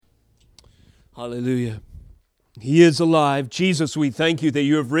Hallelujah. He is alive. Jesus, we thank you that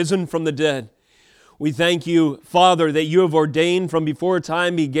you have risen from the dead. We thank you, Father, that you have ordained from before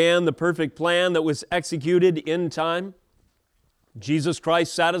time began the perfect plan that was executed in time. Jesus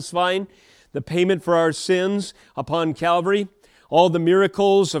Christ satisfying the payment for our sins upon Calvary, all the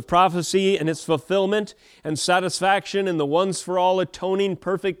miracles of prophecy and its fulfillment and satisfaction in the once-for-all atoning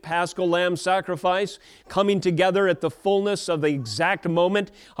perfect Paschal Lamb sacrifice coming together at the fullness of the exact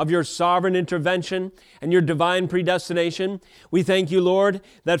moment of your sovereign intervention and your divine predestination. We thank you, Lord,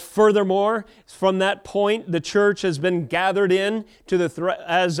 that furthermore, from that point, the church has been gathered in to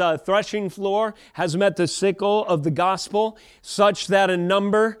as a threshing floor has met the sickle of the gospel, such that a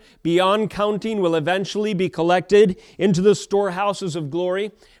number beyond counting will eventually be collected into the storehouses of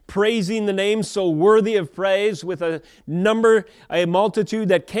glory, praising the name so worthy of praise with a multitude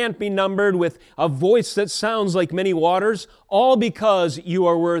that can't be numbered, with a voice that sounds like many waters, all because you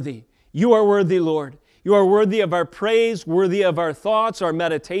are worthy. You are worthy, Lord. You are worthy of our praise, worthy of our thoughts, our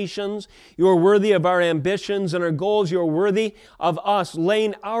meditations. You are worthy of our ambitions and our goals. You are worthy of us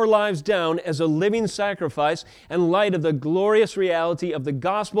laying our lives down as a living sacrifice in light of the glorious reality of the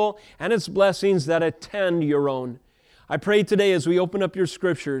gospel and its blessings that attend your own. I pray today as we open up your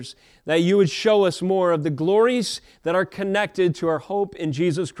scriptures that you would show us more of the glories that are connected to our hope in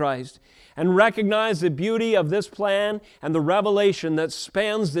Jesus Christ, and recognize the beauty of this plan and the revelation that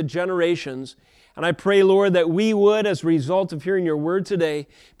spans the generations. And I pray, Lord, that we would, as a result of hearing your word today,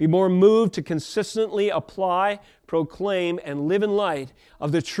 be more moved to consistently apply, proclaim, and live in light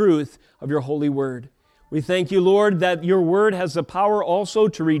of the truth of your holy word. We thank you, Lord, that your word has the power also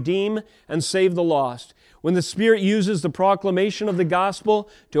to redeem and save the lost. When the Spirit uses the proclamation of the gospel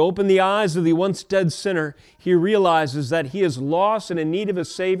to open the eyes of the once dead sinner, he realizes that he is lost and in need of a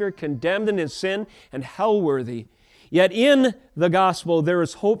Savior, condemned in his sin and hell-worthy. Yet in the gospel there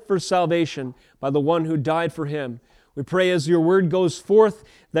is hope for salvation by the one who died for him. We pray as your word goes forth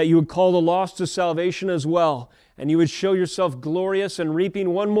that you would call the lost to salvation as well, and you would show yourself glorious in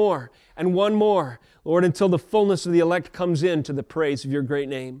reaping one more and one more, Lord, until the fullness of the elect comes in to the praise of your great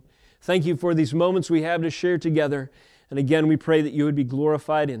name. Thank you for these moments we have to share together. And again, we pray that you would be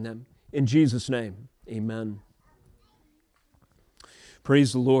glorified in them. In Jesus' name, amen.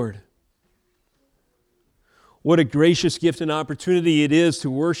 Praise the Lord. What a gracious gift and opportunity it is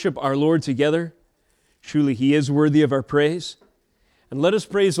to worship our Lord together. Truly, He is worthy of our praise. And let us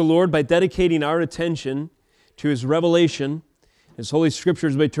praise the Lord by dedicating our attention to His revelation, His Holy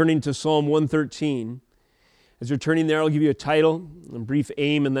Scriptures, by turning to Psalm 113. As you're turning there, I'll give you a title, a brief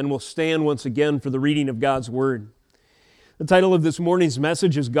aim, and then we'll stand once again for the reading of God's Word. The title of this morning's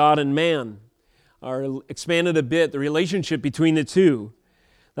message is God and Man, or expanded a bit, the relationship between the two.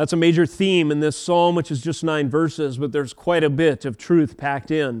 That's a major theme in this psalm, which is just 9 verses, but there's quite a bit of truth packed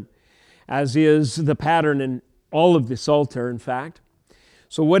in, as is the pattern in all of the Psalter, in fact.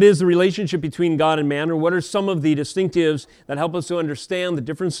 So what is the relationship between God and man, or what are some of the distinctives that help us to understand the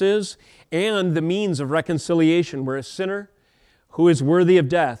differences and the means of reconciliation, where a sinner who is worthy of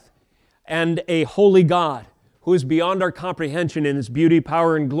death and a holy God who is beyond our comprehension in His beauty,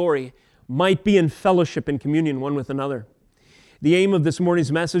 power, and glory might be in fellowship and communion one with another. The aim of this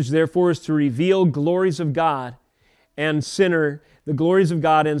morning's message, therefore, is to reveal glories of God and sinner, the glories of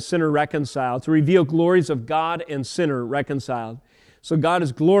God and sinner reconciled, to reveal glories of God and sinner reconciled. So God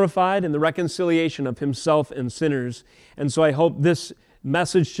is glorified in the reconciliation of Himself and sinners. And so I hope this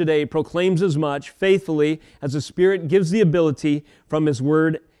message today proclaims as much faithfully as the Spirit gives the ability from His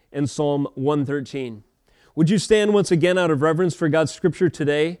Word in Psalm 113. Would you stand once again out of reverence for God's Scripture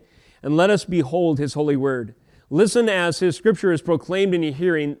today, and let us behold His holy Word. Listen as His Scripture is proclaimed in your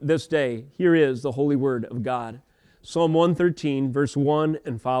hearing this day. Here is the holy Word of God. Psalm 113, verse 1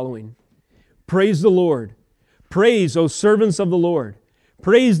 and following. Praise the Lord. Praise, O servants of the Lord.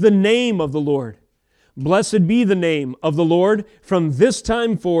 Praise the name of the Lord. Blessed be the name of the Lord from this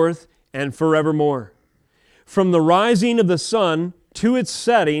time forth and forevermore. From the rising of the sun to its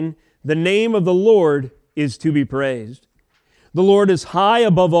setting, the name of the Lord is to be praised. The Lord is high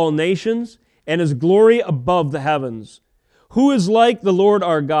above all nations, and His glory above the heavens. Who is like the Lord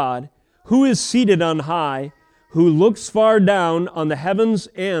our God, who is seated on high, who looks far down on the heavens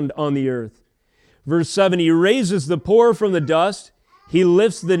and on the earth? Verse 7, He raises the poor from the dust. He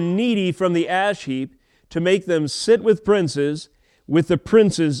lifts the needy from the ash heap to make them sit with princes, with the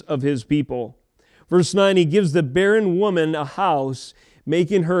princes of His people. Verse 9, He gives the barren woman a house,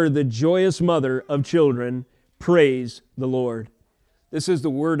 making her the joyous mother of children. Praise the Lord. This is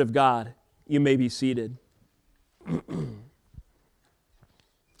the word of God. You may be seated.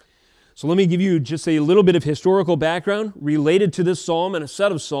 So let me give you just a little bit of historical background related to this psalm and a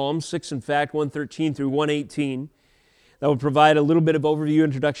set of psalms, 6 in fact, 113 through 118. That will provide a little bit of overview,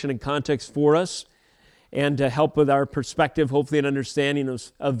 introduction, and context for us, and to help with our perspective, hopefully an understanding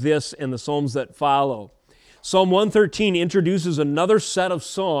of this and the psalms that follow. Psalm 113 introduces another set of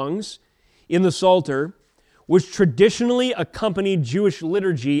songs in the Psalter, which traditionally accompanied Jewish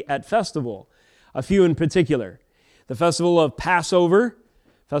liturgy at festival, a few in particular. The festival of Passover,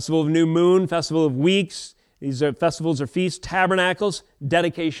 festival of New Moon, festival of Weeks, these are festivals or feasts, Tabernacles,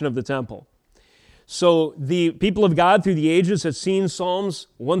 dedication of the temple. So the people of God through the ages have seen Psalms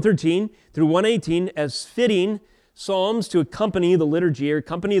 113 through 118 as fitting psalms to accompany the liturgy or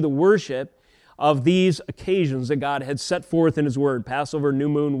accompany the worship of these occasions that God had set forth in His Word, Passover, New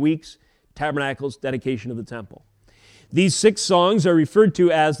Moon, Weeks, Tabernacles, dedication of the temple. These 6 songs are referred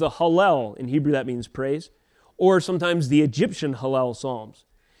to as the Hallel. In Hebrew that means praise, or sometimes the Egyptian Hallel Psalms.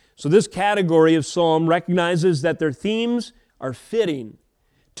 So this category of psalm recognizes that their themes are fitting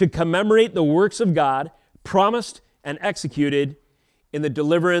to commemorate the works of God promised and executed in the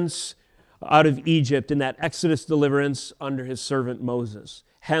deliverance out of Egypt, in that Exodus deliverance under His servant Moses.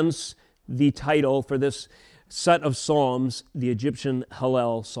 Hence the title for this set of psalms, the Egyptian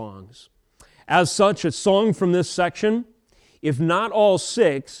Hallel songs. As such, a song from this section, if not all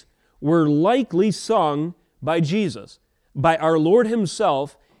 6, were likely sung by Jesus, by our Lord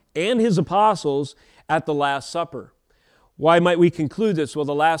Himself and His apostles at the Last Supper. Why might we conclude this? Well,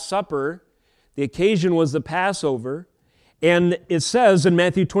 the Last Supper, the occasion was the Passover, and it says in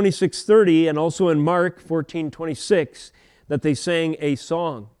Matthew 26:30 and also in Mark 14:26 that they sang a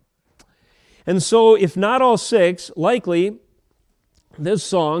song. And so, if not all 6, likely this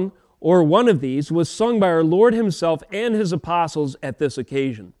song, or one of these, was sung by our Lord Himself and His apostles at this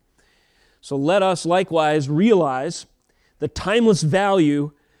occasion. So let us likewise realize the timeless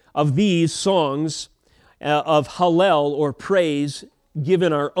value of these songs of Hallel, or praise,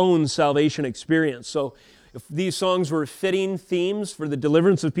 given our own salvation experience. So if these songs were fitting themes for the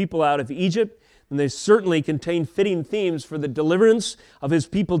deliverance of people out of Egypt, then they certainly contain fitting themes for the deliverance of His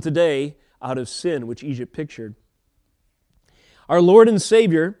people today out of sin, which Egypt pictured. Our Lord and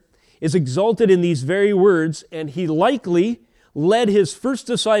Savior is exalted in these very words, and He likely led His first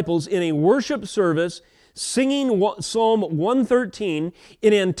disciples in a worship service singing Psalm 113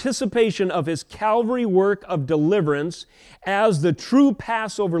 in anticipation of His Calvary work of deliverance as the true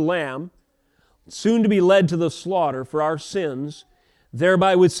Passover lamb, soon to be led to the slaughter for our sins,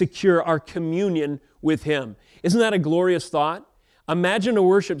 thereby would secure our communion with Him. Isn't that a glorious thought? Imagine a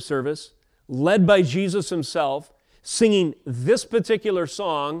worship service led by Jesus Himself, singing this particular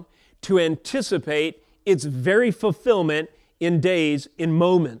song to anticipate its very fulfillment in days, in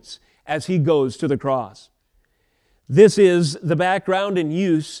moments, as He goes to the cross. This is the background and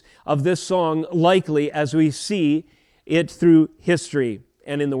use of this song, likely as we see it through history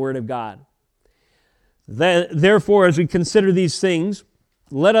and in the Word of God. Therefore, as we consider these things,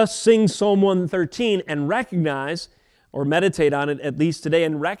 let us sing Psalm 113 and recognize, or meditate on it at least today,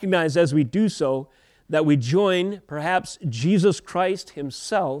 and recognize as we do so that we join perhaps Jesus Christ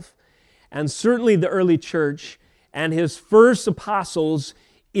Himself and certainly the early church and His first apostles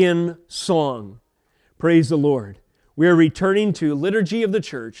in song. Praise the Lord. We are returning to liturgy of the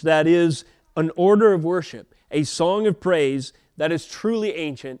church, that is an order of worship, a song of praise that is truly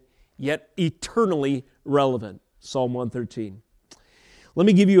ancient, yet eternally relevant. Psalm 113. Let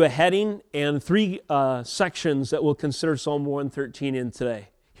me give you a heading and 3 sections that we'll consider Psalm 113 in today.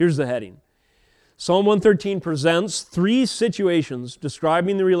 Here's the heading. Psalm 113 presents 3 situations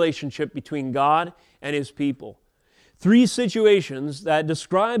describing the relationship between God and His people. 3 situations that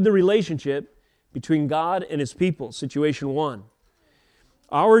describe the relationship between God and His people. Situation 1,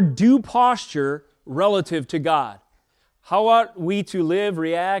 our due posture relative to God. How ought we to live,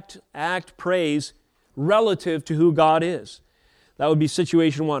 react, act, praise relative to who God is? That would be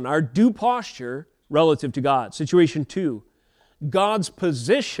situation 1, our due posture relative to God. Situation 2, God's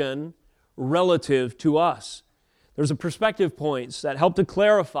position relative to us. There's a perspective points that help to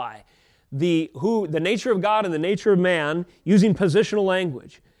clarify the nature of God and the nature of man using positional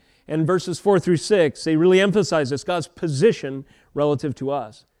language. And verses 4 through 6, they really emphasize this, God's position relative to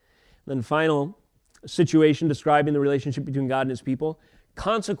us. Then final situation describing the relationship between God and His people,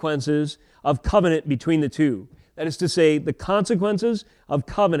 consequences of covenant between the two. That is to say, the consequences of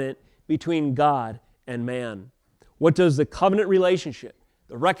covenant between God and man. What does the covenant relationship,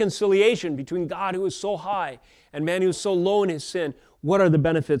 the reconciliation between God who is so high and man who is so low in his sin, what are the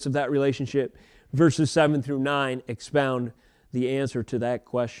benefits of that relationship? Verses 7 through 9 expound the answer to that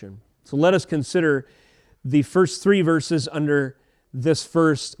question. So let us consider the first 3 verses under this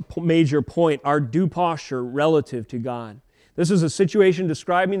first major point, our due posture relative to God. This is a situation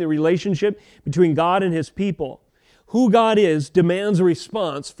describing the relationship between God and His people. Who God is demands a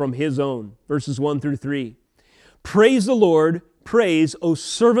response from His own. Verses 1 through 3. Praise the Lord, praise, O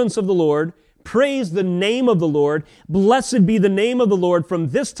servants of the Lord, praise the name of the Lord. Blessed be the name of the Lord from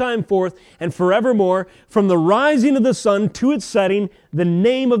this time forth and forevermore. From the rising of the sun to its setting, the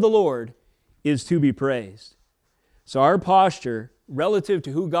name of the Lord is to be praised. So our posture relative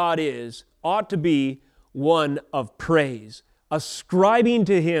to who God is ought to be one of praise, ascribing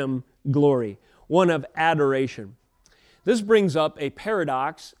to Him glory, one of adoration. This brings up a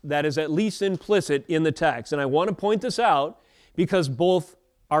paradox that is at least implicit in the text. And I want to point this out because both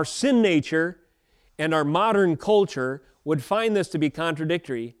our sin nature and our modern culture would find this to be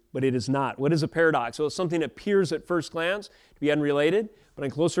contradictory, but it is not. What is a paradox? Well, it's something that appears at first glance to be unrelated, but on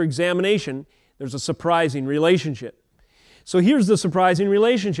closer examination, there's a surprising relationship. So here's the surprising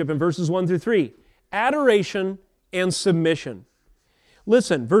relationship in verses 1 through 3. Adoration and submission.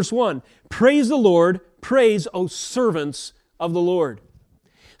 Listen, verse 1, praise the Lord, praise, O servants of the Lord.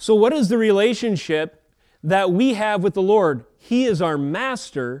 So what is the relationship that we have with the Lord? He is our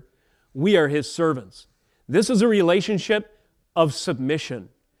master, we are His servants. This is a relationship of submission.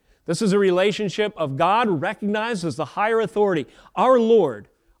 This is a relationship of God recognized as the higher authority, our Lord,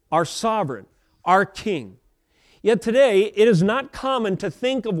 our sovereign, our King. Yet today, it is not common to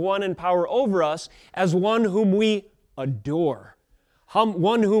think of one in power over us as one whom we adore,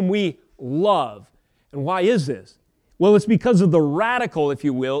 one whom we love. And why is this? Well, it's because of the radical, if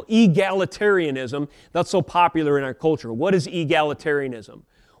you will, egalitarianism that's so popular in our culture. What is egalitarianism?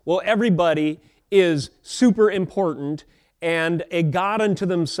 Well, everybody is super important and a god unto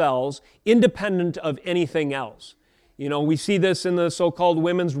themselves, independent of anything else. You know, we see this in the so-called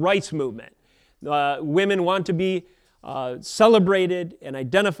women's rights movement. Women want to be celebrated and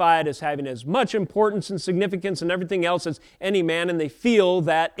identified as having as much importance and significance and everything else as any man, and they feel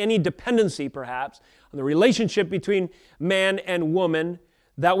that any dependency, perhaps, on the relationship between man and woman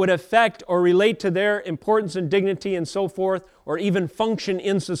that would affect or relate to their importance and dignity and so forth, or even function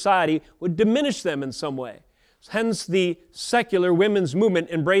in society, would diminish them in some way. Hence, the secular women's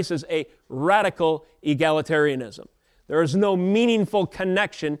movement embraces a radical egalitarianism. There is no meaningful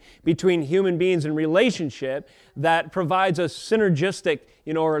connection between human beings and relationship that provides a synergistic,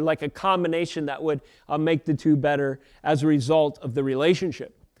 or like a combination that would make the two better as a result of the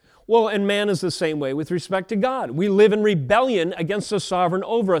relationship. Well, and man is the same way with respect to God. We live in rebellion against the sovereign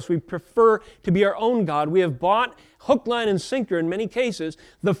over us. We prefer to be our own God. We have bought hook, line, and sinker, in many cases,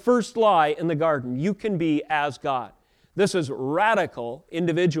 the first lie in the garden. You can be as God. This is radical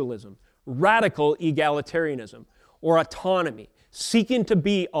individualism, radical egalitarianism, or autonomy, seeking to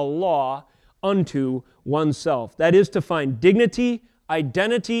be a law unto oneself. That is to find dignity,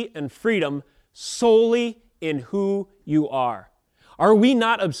 identity, and freedom solely in who you are. Are we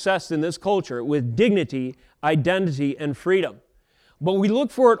not obsessed in this culture with dignity, identity, and freedom? But we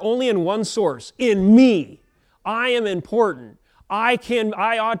look for it only in one source, in me. I am important.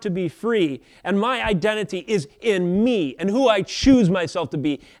 I ought to be free, and my identity is in me and who I choose myself to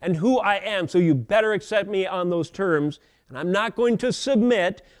be and who I am. So you better accept me on those terms, and I'm not going to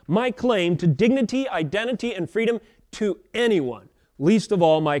submit my claim to dignity, identity, and freedom to anyone, least of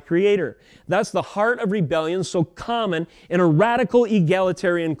all my Creator. That's the heart of rebellion, so common in a radical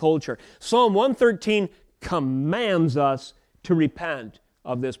egalitarian culture. Psalm 113 commands us to repent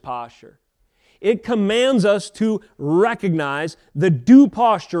of this posture. It commands us to recognize the due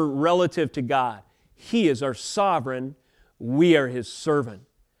posture relative to God. He is our sovereign. We are His servant.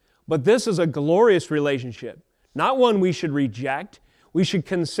 But this is a glorious relationship, not one we should reject. We should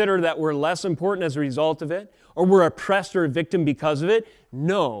consider that we're less important as a result of it, or we're oppressed or a victim because of it.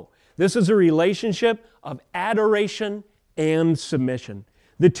 No, this is a relationship of adoration and submission.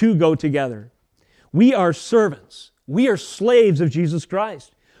 The two go together. We are servants. We are slaves of Jesus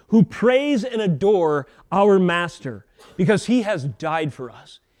Christ, who praise and adore our Master because He has died for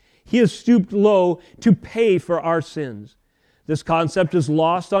us. He has stooped low to pay for our sins. This concept is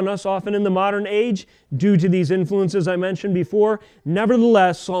lost on us often in the modern age due to these influences I mentioned before.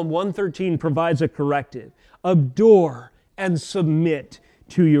 Nevertheless, Psalm 113 provides a corrective. Adore and submit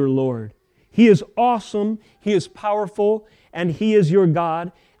to your Lord. He is awesome, He is powerful, and He is your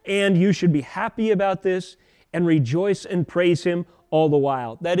God, and you should be happy about this and rejoice and praise Him all the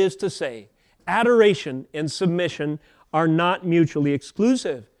while. That is to say, adoration and submission are not mutually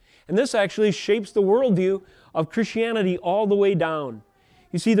exclusive. And this actually shapes the worldview of Christianity all the way down.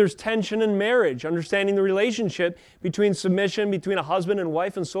 You see, there's tension in marriage, understanding the relationship between submission, between a husband and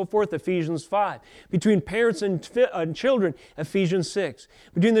wife, and so forth, Ephesians 5. Between parents and children, Ephesians 6.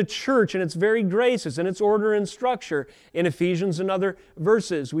 Between the church and its varied graces and its order and structure, in Ephesians and other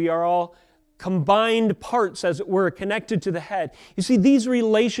verses. We are all combined parts, as it were, connected to the head. You see, these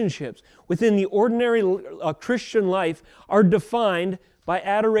relationships within the ordinary Christian life are defined by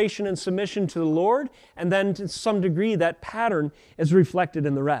adoration and submission to the Lord, and then to some degree that pattern is reflected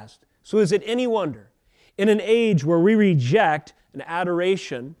in the rest. So is it any wonder, in an age where we reject an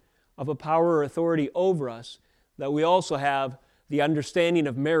adoration of a power or authority over us, that we also have the understanding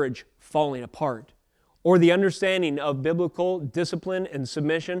of marriage falling apart, or the understanding of biblical discipline and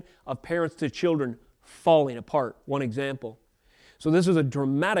submission of parents to children falling apart? One example. So this is a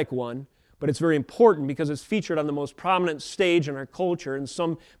dramatic one, but it's very important because it's featured on the most prominent stage in our culture in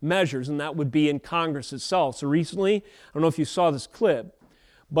some measures, and that would be in Congress itself. So recently, I don't know if you saw this clip,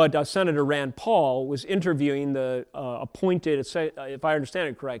 but Senator Rand Paul was interviewing the appointed, if I understand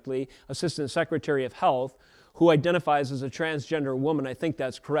it correctly, Assistant Secretary of Health, who identifies as a transgender woman. I think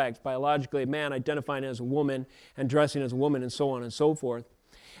that's correct. Biologically a man, identifying as a woman and dressing as a woman, and so on and so forth.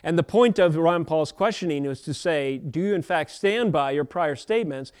 And the point of Rand Paul's questioning was to say, do you in fact stand by your prior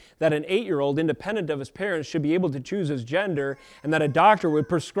statements that an 8-year-old, independent of his parents, should be able to choose his gender, and that a doctor would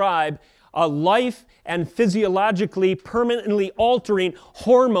prescribe a life and physiologically permanently altering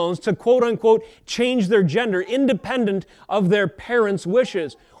hormones to quote-unquote change their gender independent of their parents'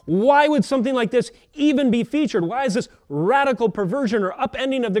 wishes? Why would something like this even be featured? Why is this radical perversion or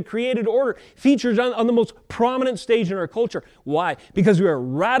upending of the created order featured on the most prominent stage in our culture? Why? Because we are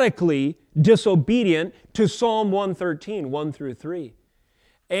radically disobedient to Psalm 113, 1 through 3.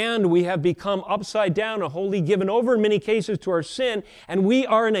 And we have become upside down and wholly given over in many cases to our sin, and we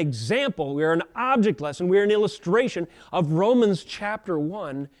are an example, we are an object lesson, we are an illustration of Romans chapter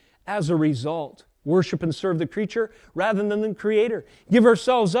 1 as a result. Worship and serve the creature rather than the Creator. Give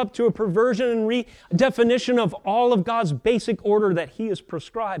ourselves up to a perversion and redefinition of all of God's basic order that He has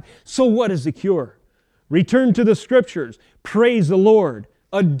prescribed. So what is the cure? Return to the Scriptures, praise the Lord,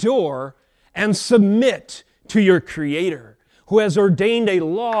 adore, and submit to your Creator, who has ordained a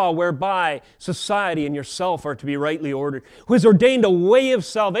law whereby society and yourself are to be rightly ordered, who has ordained a way of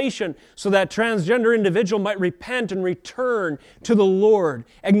salvation so that transgender individual might repent and return to the Lord,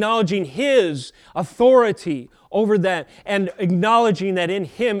 acknowledging His authority over that and acknowledging that in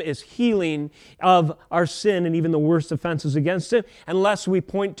Him is healing of our sin and even the worst offenses against Him. Unless we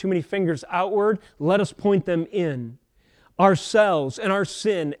point too many fingers outward, let us point them in. Ourselves and our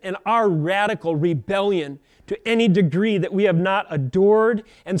sin and our radical rebellion to any degree that we have not adored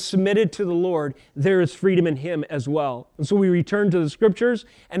and submitted to the Lord, there is freedom in Him as well. And so we return to the Scriptures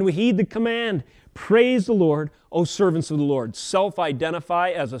and we heed the command, praise the Lord, O servants of the Lord. Self-identify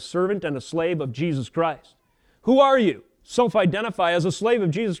as a servant and a slave of Jesus Christ. Who are you? Self-identify as a slave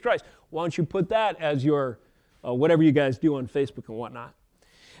of Jesus Christ. Why don't you put that as your, whatever you guys do on Facebook and whatnot.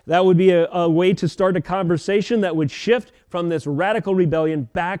 That would be a way to start a conversation that would shift from this radical rebellion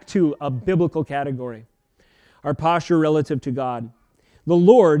back to a biblical category. Our posture relative to God. The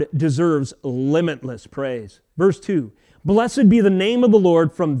Lord deserves limitless praise. Verse 2, blessed be the name of the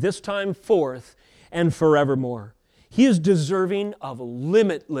Lord from this time forth and forevermore. He is deserving of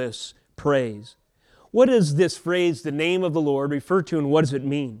limitless praise. What does this phrase, the name of the Lord, refer to, and what does it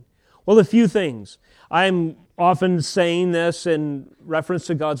mean? Well, a few things. I'm often saying this in reference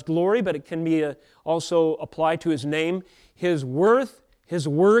to God's glory, but it can be also applied to His name, His worth, His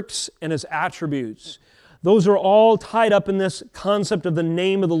works, and His attributes. Those are all tied up in this concept of the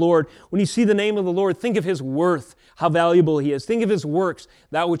name of the Lord. When you see the name of the Lord, think of His worth, how valuable He is. Think of His works,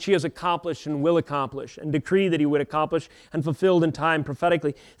 that which He has accomplished and will accomplish, and decree that He would accomplish and fulfilled in time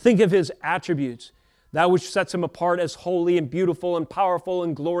prophetically. Think of His attributes, that which sets Him apart as holy and beautiful and powerful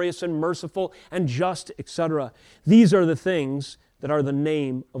and glorious and merciful and just, etc. These are the things that are the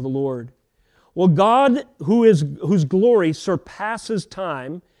name of the Lord. Well, God, whose glory surpasses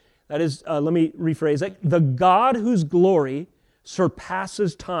time, that is, let me rephrase that. The God whose glory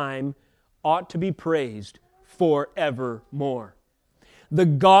surpasses time ought to be praised forevermore. The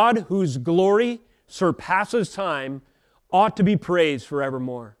God whose glory surpasses time ought to be praised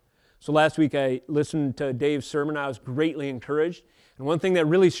forevermore. So last week I listened to Dave's sermon. I was greatly encouraged. And one thing that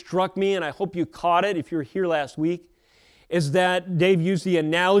really struck me, and I hope you caught it if you were here last week, is that Dave used the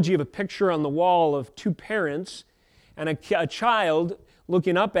analogy of a picture on the wall of two parents and a child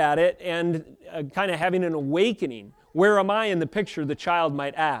looking up at it and kind of having an awakening. Where am I in the picture, the child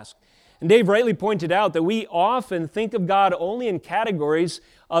might ask. And Dave rightly pointed out that we often think of God only in categories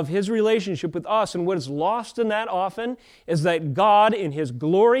of His relationship with us, and what is lost in that often is that God, in His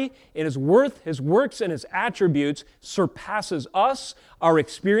glory, in His worth, His works, and His attributes, surpasses us, our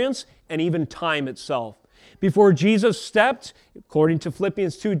experience, and even time itself. Before Jesus stepped, according to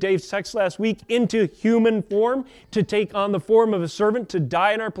Philippians 2, Dave's text last week, into human form to take on the form of a servant to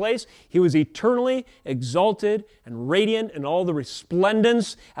die in our place, He was eternally exalted and radiant in all the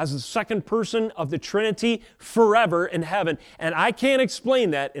resplendence as the second person of the Trinity forever in heaven. And I can't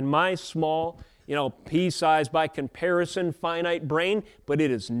explain that in my small, pea-sized by comparison, finite brain, but it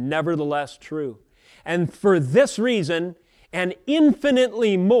is nevertheless true. And for this reason, and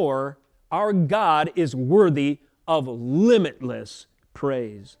infinitely more, our God is worthy of limitless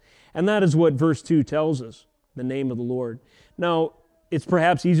praise. And that is what verse 2 tells us, the name of the Lord. Now, it's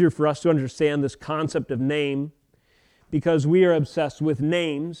perhaps easier for us to understand this concept of name because we are obsessed with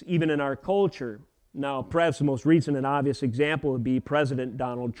names, even in our culture. Now, perhaps the most recent and obvious example would be President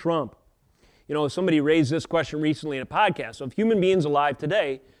Donald Trump. Somebody raised this question recently in a podcast. So, of human beings alive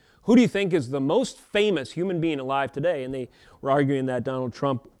today, who do you think is the most famous human being alive today? And they were arguing that Donald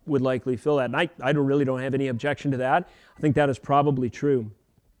Trump would likely fill that. And I really don't have any objection to that. I think that is probably true.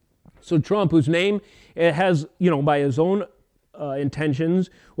 So Trump, whose name has, by his own intentions,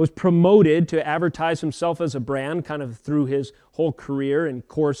 was promoted to advertise himself as a brand kind of through his whole career and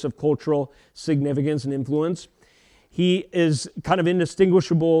course of cultural significance and influence. He is kind of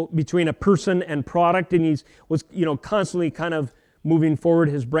indistinguishable between a person and product, and he was, constantly kind of moving forward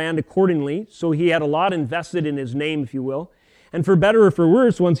his brand accordingly. So he had a lot invested in his name, if you will. And for better or for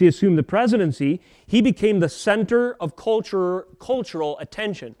worse, once he assumed the presidency, he became the center of cultural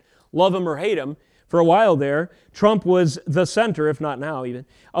attention. Love him or hate him, for a while there, Trump was the center, if not now even,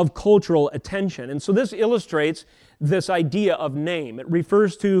 of cultural attention. And so this illustrates this idea of name. It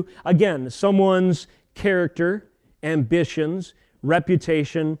refers to, again, someone's character, ambitions,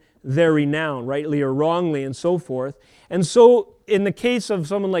 reputation, their renown, rightly or wrongly, and so forth. And so in the case of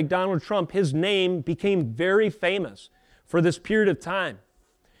someone like Donald Trump, his name became very famous for this period of time.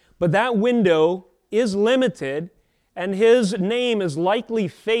 But that window is limited, and his name is likely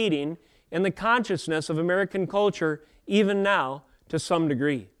fading in the consciousness of American culture even now to some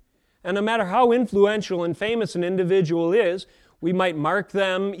degree. And no matter how influential and famous an individual is, we might mark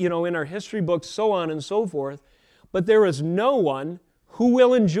them, in our history books, so on and so forth, but there is no one who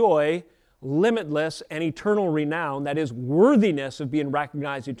will enjoy limitless and eternal renown, that is, worthiness of being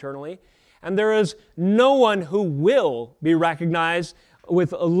recognized eternally. And there is no one who will be recognized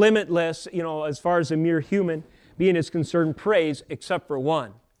with a limitless, as far as a mere human being is concerned, praise, except for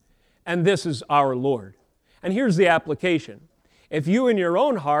one. And this is our Lord. And here's the application. If you in your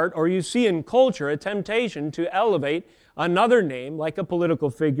own heart, or you see in culture a temptation to elevate another name, like a political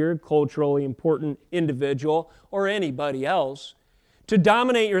figure, culturally important individual, or anybody else, to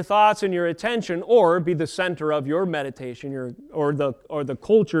dominate your thoughts and your attention, or be the center of your meditation, or the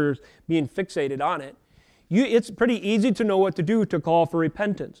culture being fixated on it, it's pretty easy to know what to do to call for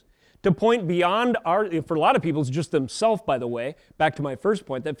repentance. To point beyond for a lot of people, it's just themselves, by the way, back to my first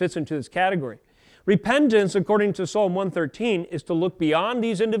point, that fits into this category. Repentance, according to Psalm 113, is to look beyond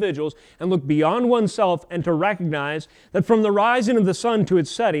these individuals and look beyond oneself and to recognize that from the rising of the sun to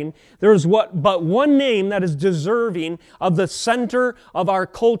its setting, there is but one name that is deserving of the center of our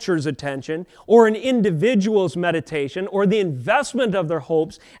culture's attention, or an individual's meditation, or the investment of their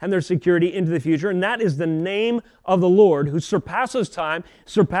hopes and their security into the future, and that is the name of the Lord, who surpasses time,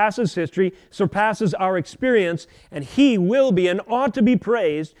 surpasses history, surpasses our experience, and He will be and ought to be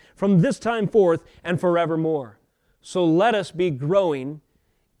praised from this time forth and forevermore. So let us be growing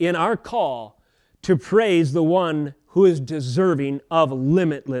in our call to praise the one who is deserving of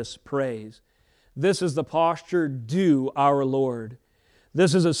limitless praise. This is the posture due our Lord.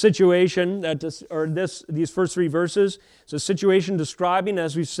 This is a situation these first three verses, it's a situation describing,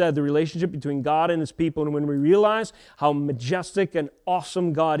 as we've said, the relationship between God and His people. And when we realize how majestic and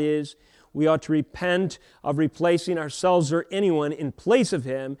awesome God is, we ought to repent of replacing ourselves or anyone in place of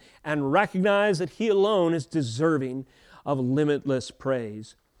Him and recognize that He alone is deserving of limitless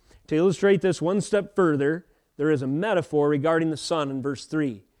praise. To illustrate this one step further, there is a metaphor regarding the sun in verse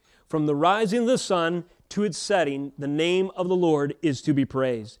 3. From the rising of the sun to its setting, the name of the Lord is to be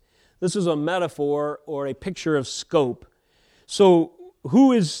praised. This is a metaphor or a picture of scope. So,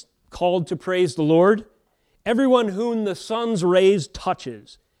 who is called to praise the Lord? Everyone whom the sun's rays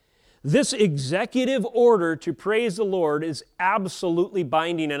touches. This executive order to praise the Lord is absolutely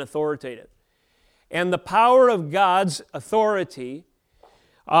binding and authoritative. And the power of God's authority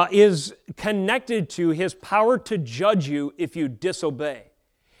is connected to His power to judge you if you disobey.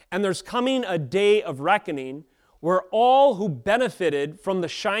 And there's coming a day of reckoning where all who benefited from the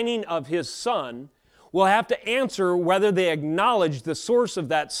shining of His sun will have to answer whether they acknowledge the source of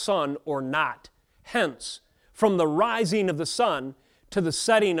that sun or not. Hence, from the rising of the sun to the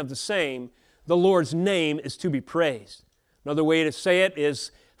setting of the same, the Lord's name is to be praised. Another way to say it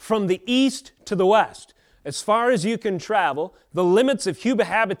is from the east to the west. As far as you can travel, the limits of human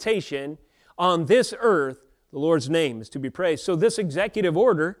habitation on this earth, the Lord's name is to be praised. So this executive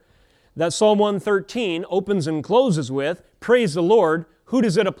order that Psalm 113 opens and closes with, praise the Lord, who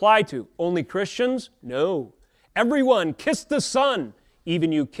does it apply to? Only Christians? No. Everyone, kiss the Son,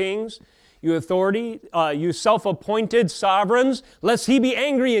 even you kings, you authority, you self-appointed sovereigns, lest He be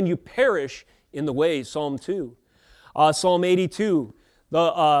angry and you perish in the way. Psalm 2. Psalm 82,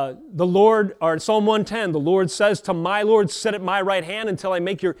 the Lord, or Psalm 110, the Lord says to my Lord, sit at my right hand until I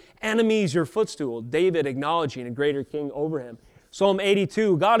make your enemies your footstool. David acknowledging a greater king over him. Psalm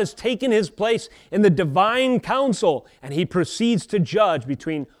 82, God has taken His place in the divine council, and He proceeds to judge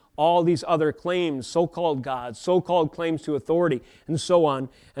between all these other claims, so-called gods, so-called claims to authority, and so on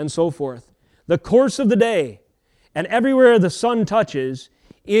and so forth. The course of the day, and everywhere the sun touches,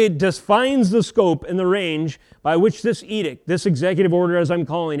 it defines the scope and the range by which this edict, this executive order as I'm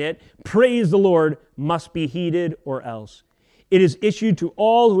calling it, praise the Lord, must be heeded or else. It is issued to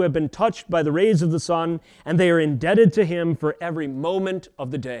all who have been touched by the rays of the sun, and they are indebted to Him for every moment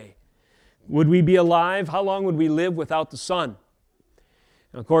of the day. Would we be alive? How long would we live without the sun?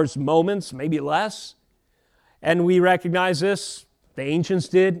 And of course, moments, maybe less. And we recognize this, the ancients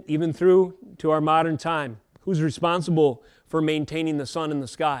did, even through to our modern time. Who's responsible for maintaining the sun in the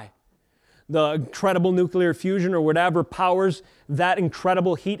sky? The incredible nuclear fusion or whatever powers that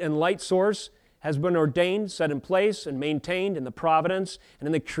incredible heat and light source has been ordained, set in place, and maintained in the providence and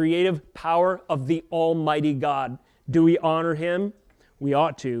in the creative power of the Almighty God. Do we honor Him? We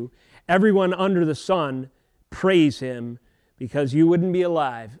ought to. Everyone under the sun, praise Him, because you wouldn't be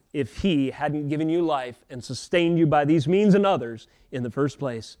alive if He hadn't given you life and sustained you by these means and others in the first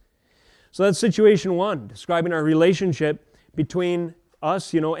place. So that's situation one, describing our relationship between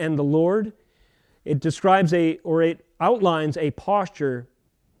us, and the Lord. It describes it outlines a posture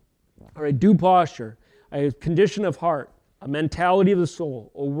or a due posture, a condition of heart, a mentality of the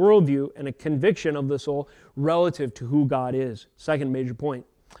soul, a worldview, and a conviction of the soul relative to who God is. Second major point,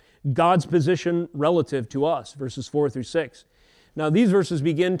 God's position relative to us, verses 4 through 6. Now these verses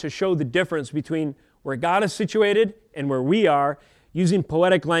begin to show the difference between where God is situated and where we are, using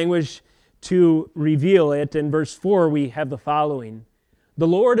poetic language to reveal it. In verse 4 we have the following. The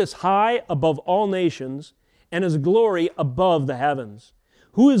Lord is high above all nations, and His glory above the heavens.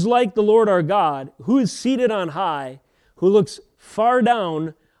 Who is like the Lord our God, who is seated on high, who looks far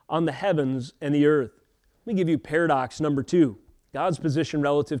down on the heavens and the earth? Let me give you paradox number 2, God's position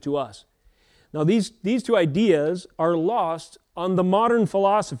relative to us. Now these two ideas are lost on the modern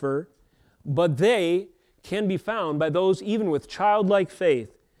philosopher, but they can be found by those even with childlike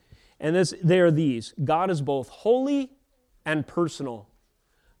faith. And they are these. God is both holy and personal.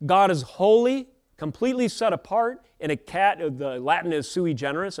 God is holy, completely set apart, in the Latin is sui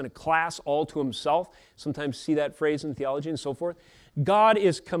generis, in a class all to Himself. Sometimes see that phrase in theology and so forth. God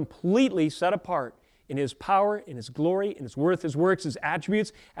is completely set apart in His power, in His glory, in His worth, His works, His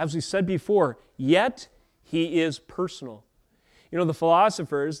attributes, as we said before, yet He is personal. The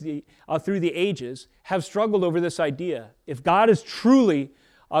philosophers through the ages have struggled over this idea. If God is truly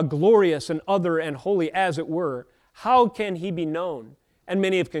glorious and other and holy as it were, how can He be known? And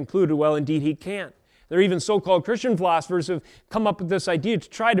many have concluded, well, indeed He can't. There are even so-called Christian philosophers who have come up with this idea to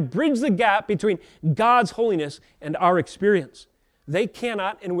try to bridge the gap between God's holiness and our experience. They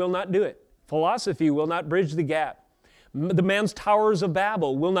cannot and will not do it. Philosophy will not bridge the gap. The man's towers of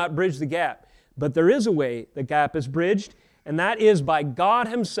Babel will not bridge the gap. But there is a way the gap is bridged, and that is by God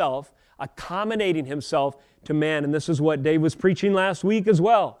Himself accommodating Himself to man. And this is what Dave was preaching last week as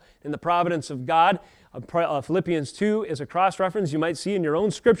well. In the providence of God, Philippians 2 is a cross-reference you might see in your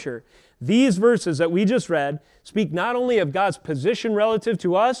own scripture. These verses that we just read speak not only of God's position relative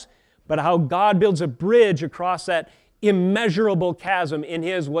to us, but how God builds a bridge across that immeasurable chasm in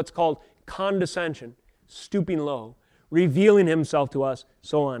His what's called condescension, stooping low, revealing Himself to us,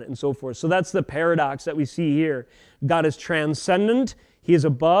 so on and so forth. So that's the paradox that we see here. God is transcendent, He is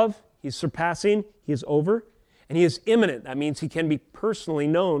above, He is surpassing, He is over, and He is immanent. That means He can be personally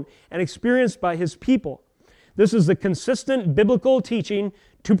known and experienced by His people. This is the consistent biblical teaching,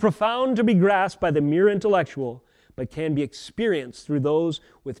 too profound to be grasped by the mere intellectual, but can be experienced through those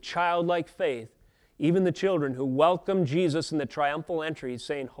with childlike faith, even the children who welcome Jesus in the triumphal entry,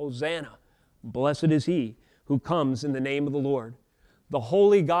 saying, Hosanna, blessed is He who comes in the name of the Lord. the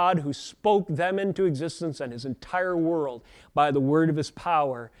holy God who spoke them into existence and his entire world by the word of his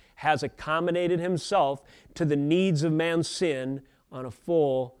power has accommodated himself to the needs of man's sin on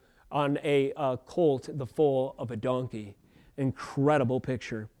a colt, the foal of a donkey. Incredible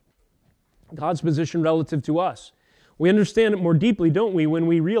picture. God's position relative to us. We understand it more deeply, don't we, when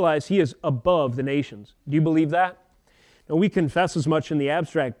we realize he is above the nations. Do you believe that? Now, we confess as much in the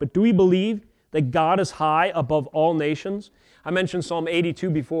abstract, but do we believe that God is high above all nations? I mentioned Psalm 82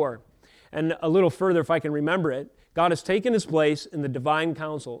 before, and a little further if I can remember it. God has taken his place in the divine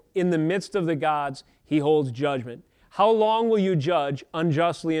council. In the midst of the gods, he holds judgment. How long will you judge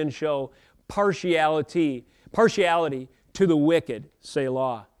unjustly and show partiality to the wicked,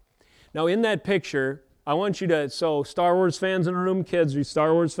 Selah? Now in that picture, I want you to, so Star Wars fans in the room, kids, are you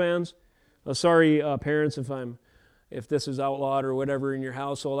Star Wars fans? Sorry, parents, if this is outlawed or whatever in your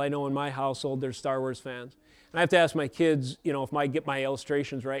household. I know in my household there's Star Wars fans. And I have to ask my kids, if I get my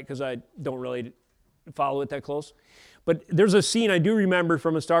illustrations right, because I don't really follow it that close. But there's a scene I do remember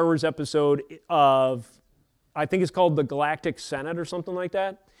from a Star Wars episode of, I think it's called the Galactic Senate or something like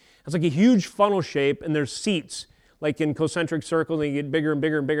that. It's like a huge funnel shape, and there's seats, like in concentric circles, and you get bigger and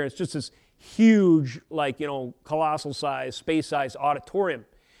bigger and bigger. It's just this huge, colossal size, space size auditorium.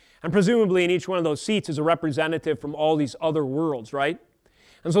 And presumably in each one of those seats is a representative from all these other worlds, right?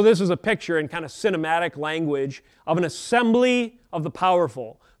 And so this is a picture in kind of cinematic language of an assembly of the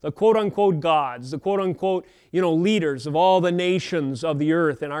powerful, the quote-unquote gods, the quote-unquote, leaders of all the nations of the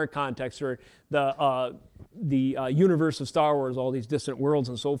earth in our context, or the universe of Star Wars, all these distant worlds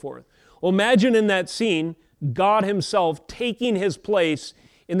and so forth. Well, imagine in that scene, God himself taking his place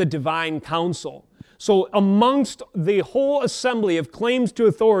in the divine council. So amongst the whole assembly of claims to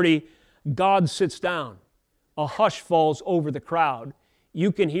authority, God sits down. A hush falls over the crowd.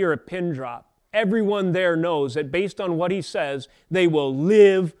 You can hear a pin drop. Everyone there knows that based on what he says, they will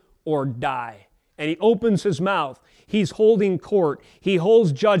live or die. And he opens his mouth. He's holding court. He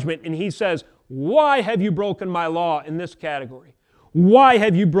holds judgment, and he says, "Why have you broken my law in this category? Why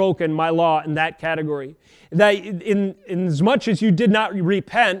have you broken my law in that category? That in as much as you did not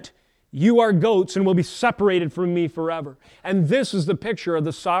repent, you are goats and will be separated from me forever." And this is the picture of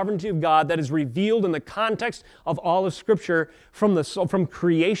the sovereignty of God that is revealed in the context of all of Scripture, from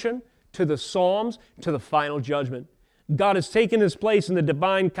creation to the Psalms to the final judgment. God has taken his place in the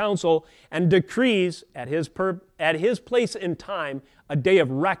divine council and decrees at his place in time a day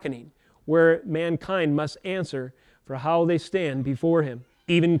of reckoning where mankind must answer for how they stand before him,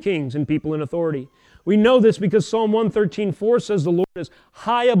 even kings and people in authority. We know this because Psalm 113:4 says the Lord is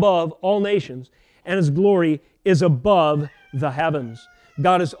high above all nations, and his glory is above the heavens.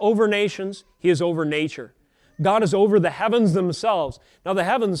 God is over nations. He is over nature. God is over the heavens themselves. Now the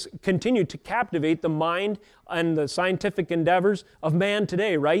heavens continue to captivate the mind and the scientific endeavors of man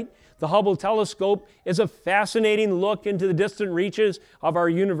today, right? The Hubble telescope is a fascinating look into the distant reaches of our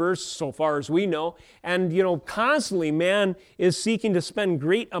universe, so far as we know. And, constantly man is seeking to spend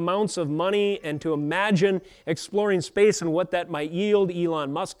great amounts of money and to imagine exploring space and what that might yield.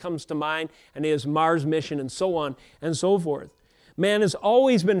 Elon Musk comes to mind and his Mars mission and so on and so forth. Man has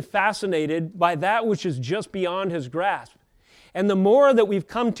always been fascinated by that which is just beyond his grasp. And the more that we've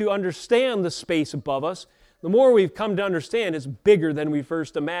come to understand the space above us, the more we've come to understand it's bigger than we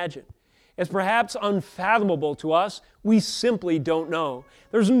first imagined. It's perhaps unfathomable to us. We simply don't know.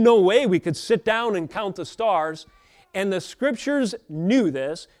 There's no way we could sit down and count the stars. And the Scriptures knew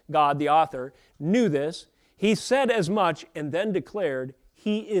this. God, the author, knew this. He said as much and then declared,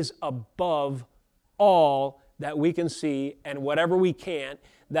 he is above all that we can see and whatever we can't.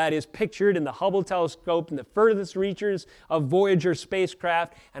 That is pictured in the Hubble telescope and the furthest reaches of Voyager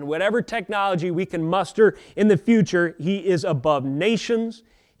spacecraft and whatever technology we can muster in the future. He is above nations.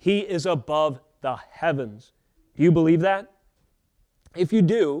 He is above the heavens. Do you believe that? If you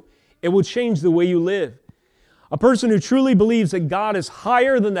do, it will change the way you live. A person who truly believes that God is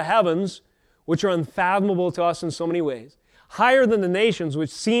higher than the heavens, which are unfathomable to us in so many ways, higher than the nations, which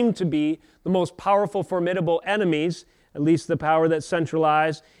seem to be the most powerful, formidable enemies, at least the power that's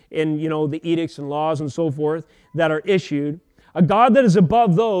centralized in, the edicts and laws and so forth that are issued. A God that is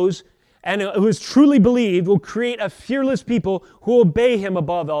above those and who is truly believed will create a fearless people who obey him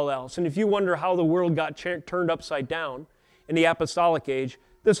above all else. And if you wonder how the world got turned upside down in the apostolic age,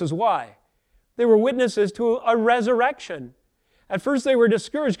 this is why. They were witnesses to a resurrection. At first they were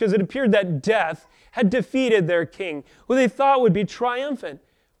discouraged because it appeared that death had defeated their king, who they thought would be triumphant.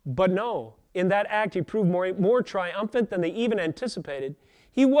 But no, in that act he proved more triumphant than they even anticipated.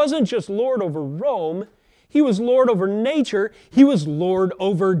 He wasn't just Lord over Rome, he was Lord over nature, he was Lord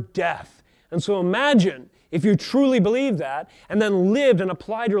over death. And so imagine If you truly believe that and then lived and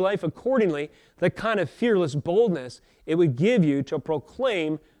applied your life accordingly, the kind of fearless boldness it would give you to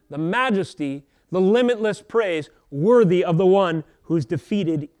proclaim the majesty, the limitless praise worthy of the one who's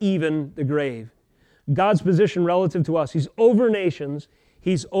defeated even the grave. God's position relative to us, He's over nations,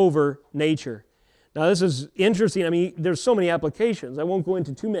 He's over nature. Now this is interesting. I mean, there's so many applications. I won't go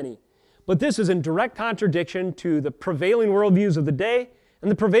into too many. But this is in direct contradiction to the prevailing worldviews of the day and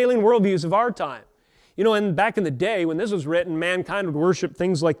the prevailing worldviews of our time. You know, and back in the day when this was written, mankind would worship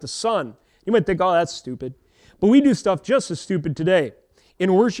things like the sun. You might think, oh, that's stupid. But we do stuff just as stupid today.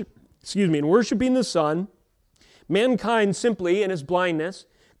 In worshiping the sun, mankind simply, in his blindness,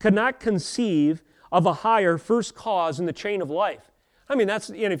 could not conceive of a higher first cause in the chain of life. I mean, that's,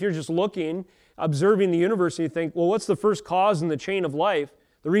 if you're just looking, observing the universe, and you think, well, what's the first cause in the chain of life?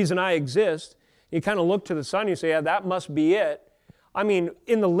 The reason I exist? You kind of look to the sun, you say, yeah, that must be it. I mean,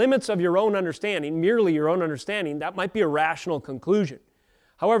 in the limits of your own understanding, merely your own understanding, that might be a rational conclusion.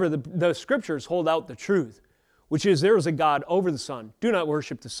 However, the Scriptures hold out the truth, which is there is a God over the sun. Do not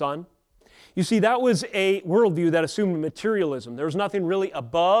worship the sun. You see, that was a worldview that assumed materialism. There was nothing really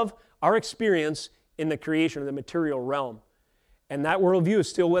above our experience in the creation of the material realm. And that worldview is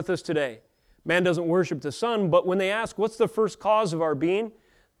still with us today. Man doesn't worship the sun, but when they ask, what's the first cause of our being?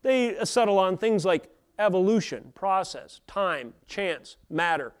 They settle on things like evolution, process, time, chance,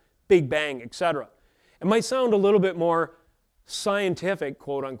 matter, Big Bang, etc. It might sound a little bit more scientific,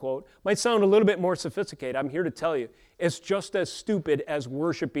 quote unquote, might sound a little bit more sophisticated. I'm here to tell you, it's just as stupid as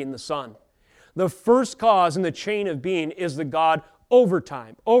worshiping the sun. The first cause in the chain of being is the God over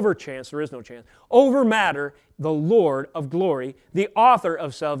time, over chance, there is no chance, over matter, the Lord of glory, the author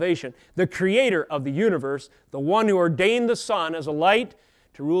of salvation, the creator of the universe, the one who ordained the sun as a light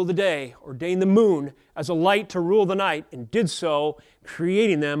to rule the day, ordained the moon as a light to rule the night, and did so,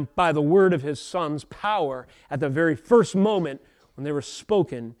 creating them by the word of His Son's power at the very first moment when they were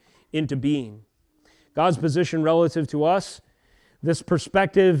spoken into being. God's position relative to us, this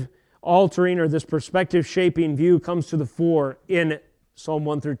perspective altering or this perspective shaping view comes to the fore in Psalm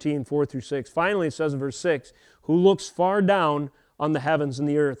 113, 4 through 6. Finally, it says in verse 6, who looks far down on the heavens and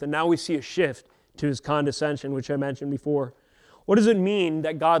the earth. And now we see a shift to His condescension, which I mentioned before. What does it mean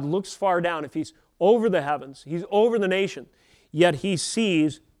that God looks far down if He's over the heavens, He's over the nation, yet He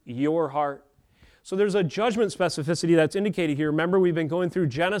sees your heart? So there's a judgment specificity that's indicated here. Remember, we've been going through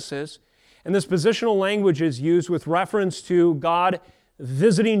Genesis, and this positional language is used with reference to God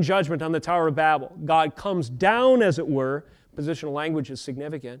visiting judgment on the Tower of Babel. God comes down, as it were, positional language is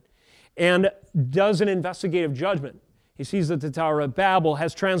significant, and does an investigative judgment. He sees that the Tower of Babel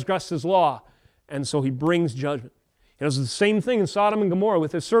has transgressed His law, and so He brings judgment. He does the same thing in Sodom and Gomorrah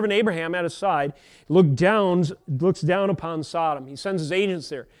with His servant Abraham at His side. He looks down upon Sodom. He sends His agents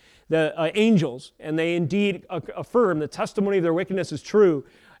there, the angels, and they indeed affirm the testimony of their wickedness is true,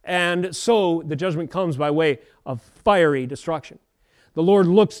 and so the judgment comes by way of fiery destruction. The Lord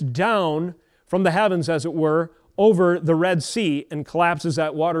looks down from the heavens, as it were, over the Red Sea and collapses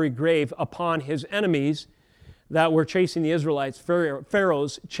that watery grave upon His enemies that were chasing the Israelites,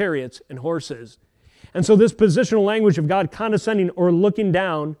 Pharaoh's chariots and horses. And so this positional language of God condescending or looking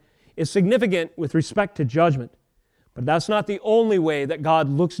down is significant with respect to judgment. But that's not the only way that God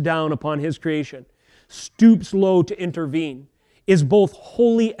looks down upon His creation, stoops low to intervene, is both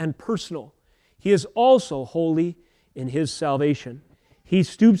holy and personal. He is also holy in His salvation. He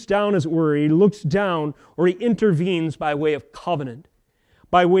stoops down, as it were. He looks down, or He intervenes by way of covenant,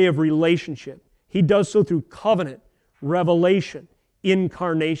 by way of relationship. He does so through covenant, revelation,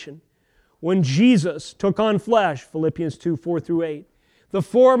 incarnation. When Jesus took on flesh, Philippians 2, 4 through 8, the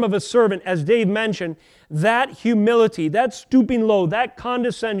form of a servant, as Dave mentioned, that humility, that stooping low, that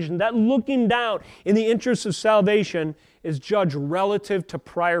condescension, that looking down in the interests of salvation is judged relative to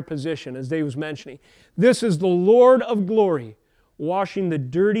prior position, as Dave was mentioning. This is the Lord of glory washing the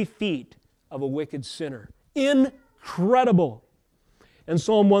dirty feet of a wicked sinner. Incredible. And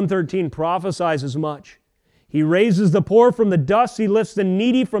Psalm 113 prophesies as much. He raises the poor from the dust. He lifts the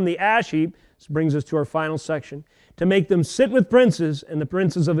needy from the ash heap. This brings us to our final section. To make them sit with princes and the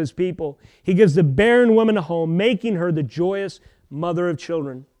princes of His people. He gives the barren woman a home, making her the joyous mother of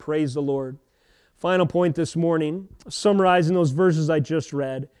children. Praise the Lord. Final point this morning, summarizing those verses I just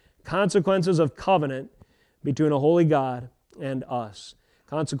read. Consequences of covenant between a holy God and us.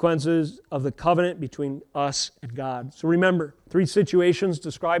 Consequences of the covenant between us and God. So remember, 3 situations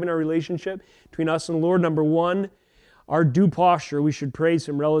describing our relationship between us and the Lord. Number 1, our due posture. We should praise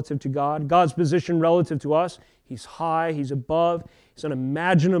Him relative to God. God's position relative to us. He's high, He's above, He's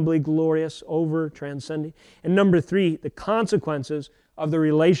unimaginably glorious, over, transcending. And number 3, the consequences of the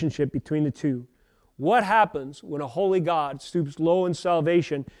relationship between the two. What happens when a holy God stoops low in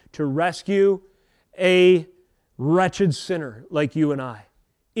salvation to rescue a wretched sinner like you and I?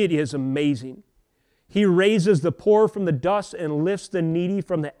 It is amazing. He raises the poor from the dust and lifts the needy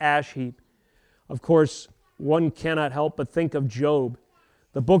from the ash heap. Of course, one cannot help but think of Job,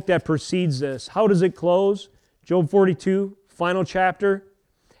 the book that precedes this. How does it close? Job 42, final chapter.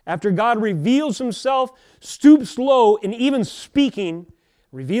 After God reveals himself, stoops low in even speaking,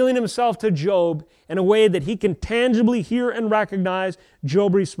 revealing himself to Job in a way that he can tangibly hear and recognize,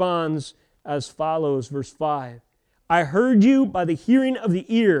 Job responds as follows, verse 5. I heard you by the hearing of the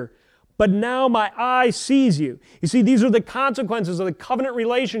ear, but now my eye sees you. You see, these are the consequences of the covenant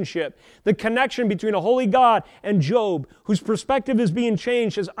relationship, the connection between a holy God and Job, whose perspective is being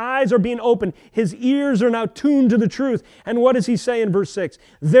changed. His eyes are being opened. His ears are now tuned to the truth. And what does he say in verse 6?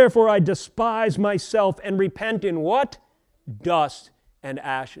 Therefore I despise myself and repent in what? Dust and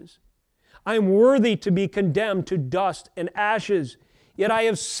ashes. I am worthy to be condemned to dust and ashes. Yet I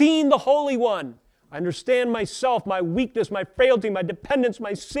have seen the Holy One. I understand myself, my weakness, my frailty, my dependence,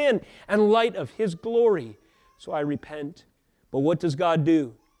 my sin, and light of His glory. So I repent. But what does God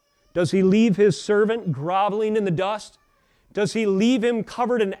do? Does He leave His servant groveling in the dust? Does He leave him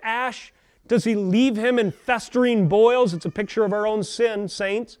covered in ash? Does He leave him in festering boils? It's a picture of our own sin,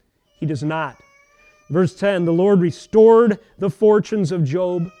 saints. He does not. Verse 10, the Lord restored the fortunes of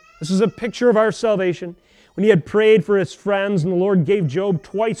Job. This is a picture of our salvation. When he had prayed for his friends, and the Lord gave Job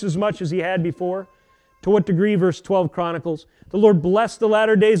twice as much as he had before. To what degree? Verse 12 chronicles. The Lord blessed the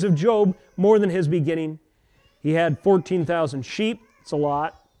latter days of Job more than his beginning. He had 14,000 sheep. It's a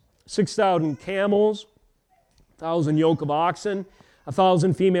lot. 6,000 camels. 1,000 yoke of oxen.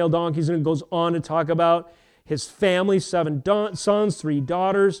 1,000 female donkeys. And it goes on to talk about his family, 7 sons, 3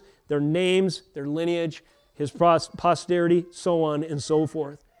 daughters, their names, their lineage, his posterity, so on and so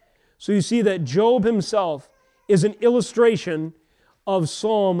forth. So you see that Job himself is an illustration of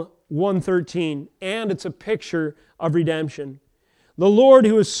Psalm 113, and it's a picture of redemption. The Lord,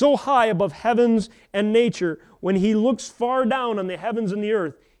 who is so high above heavens and nature, when He looks far down on the heavens and the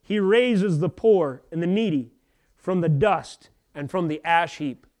earth, He raises the poor and the needy from the dust and from the ash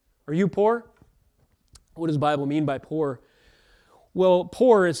heap. Are you poor? What does the Bible mean by poor? Well,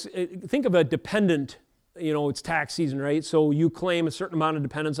 poor is, think of a dependent. It's tax season, right? So you claim a certain amount of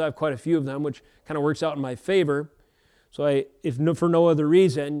dependents. I have quite a few of them, which kind of works out in my favor. So for no other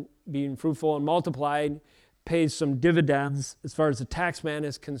reason, being fruitful and multiplied pays some dividends as far as the tax man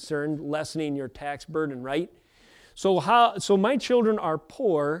is concerned, lessening your tax burden, right? So my children are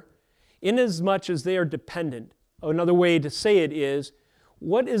poor inasmuch as they are dependent. Another way to say it is,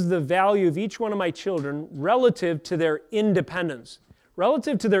 what is the value of each one of my children relative to their independence?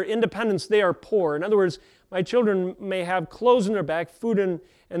 Relative to their independence, they are poor. In other words, my children may have clothes on their back, food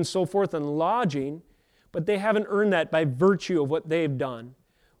and so forth, and lodging, but they haven't earned that by virtue of what they've done.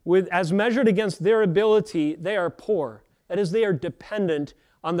 As measured against their ability, they are poor. That is, they are dependent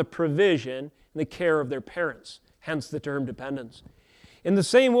on the provision and the care of their parents, hence the term dependence. In the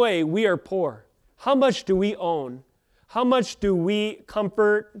same way, we are poor. How much do we own? How much do we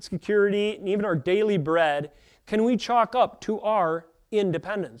comfort, security, and even our daily bread can we chalk up to our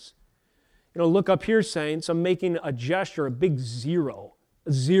independence? Look up here, saints. I'm making a gesture, a big zero.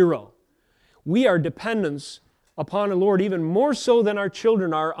 A zero. We are dependents upon the Lord even more so than our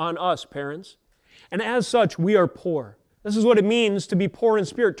children are on us, parents. And as such, we are poor. This is what it means to be poor in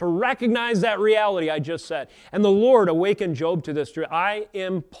spirit, to recognize that reality I just said. And the Lord awakened Job to this truth. I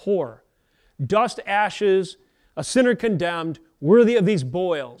am poor. Dust, ashes, a sinner condemned, worthy of these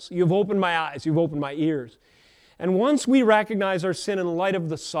boils. You've opened my eyes, you've opened my ears. And once we recognize our sin in light of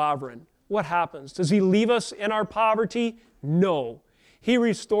the sovereign, what happens? Does He leave us in our poverty? No. He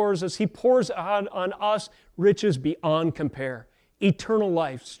restores us. He pours out on us riches beyond compare. Eternal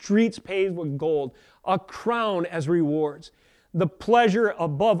life, streets paved with gold, a crown as rewards. The pleasure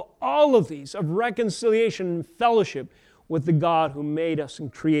above all of these of reconciliation and fellowship with the God who made us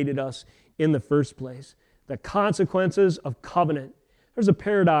and created us in the first place. The consequences of covenant. There's a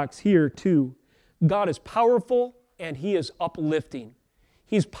paradox here too. God is powerful and He is uplifting.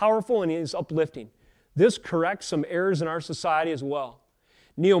 He's powerful and He is uplifting. This corrects some errors in our society as well.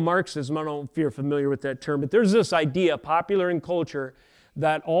 Neo-Marxism, I don't know if you're familiar with that term, but there's this idea popular in culture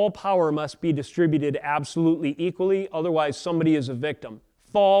that all power must be distributed absolutely equally, otherwise somebody is a victim.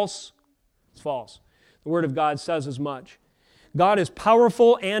 False. It's false. The Word of God says as much. God is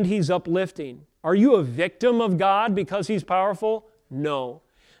powerful and He's uplifting. Are you a victim of God because He's powerful? No.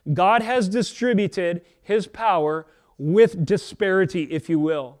 God has distributed His power with disparity, if you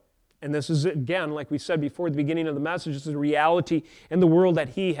will. And this is, again, like we said before at the beginning of the message, this is a reality in the world that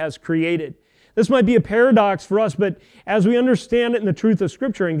He has created. This might be a paradox for us, but as we understand it in the truth of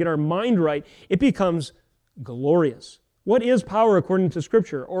Scripture and get our mind right, it becomes glorious. What is power according to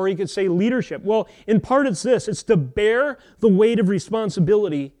Scripture? Or you could say leadership. Well, in part it's this. It's to bear the weight of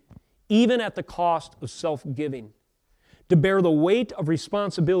responsibility even at the cost of self-giving. To bear the weight of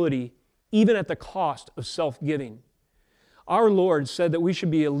responsibility even at the cost of self-giving. Our Lord said that we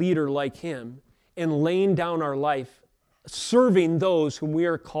should be a leader like Him in laying down our life, serving those whom we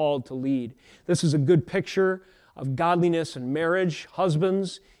are called to lead. This is a good picture of godliness and marriage.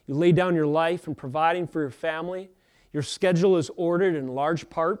 Husbands, you lay down your life in providing for your family. Your schedule is ordered in large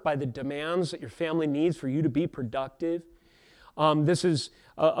part by the demands that your family needs for you to be productive. This is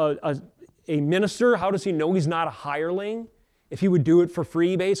a minister. How does he know he's not a hireling? If he would do it for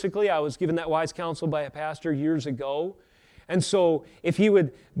free, basically. I was given that wise counsel by a pastor years ago. And so if he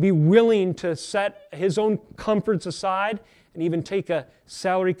would be willing to set his own comforts aside and even take a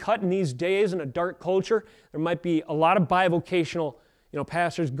salary cut in these days in a dark culture, there might be a lot of bivocational,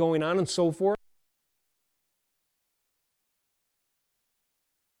 pastors going on and so forth.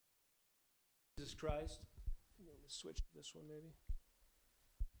 Jesus Christ. Let's switch to this one maybe.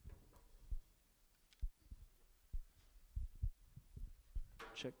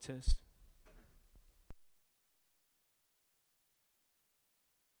 Check test.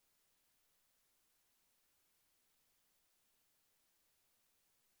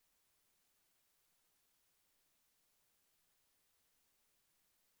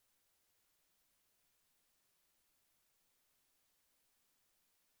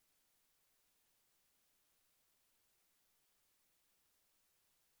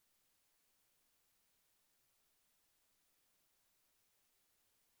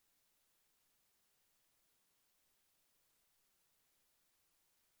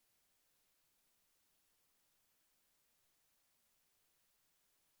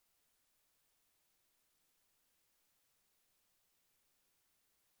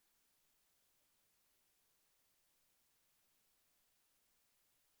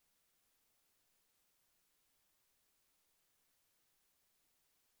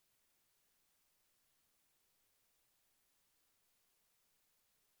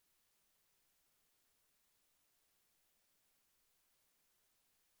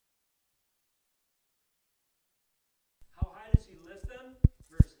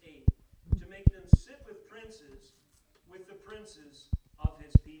 With the princes of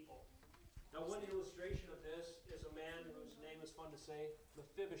his people. Now, one illustration of this is a man whose name is fun to say,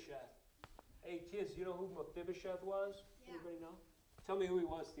 Mephibosheth. Hey, kids, you know who Mephibosheth was? Yeah. Anybody know? Tell me who he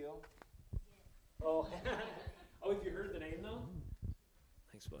was, Theo. Yeah. Oh, have you heard the name, though?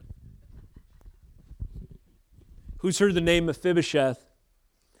 Thanks, bud. Who's heard the name Mephibosheth?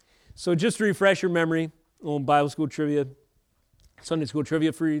 So just to refresh your memory, a little Bible school trivia, Sunday school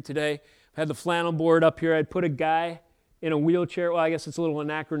trivia for you today. I had the flannel board up here. I'd put a guy in a wheelchair. Well, I guess it's a little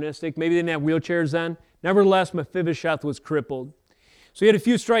anachronistic. Maybe they didn't have wheelchairs then. Nevertheless, Mephibosheth was crippled. So he had a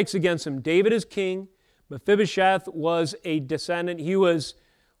few strikes against him. David is king. Mephibosheth was a descendant. He was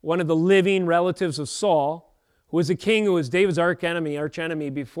one of the living relatives of Saul, who was a king who was David's arch enemy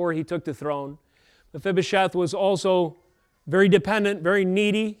before he took the throne. Mephibosheth was also very dependent, very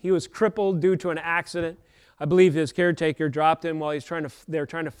needy. He was crippled due to an accident. I believe his caretaker dropped him while they were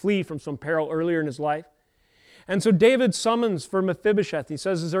trying to flee from some peril earlier in his life. And so David summons for Mephibosheth. He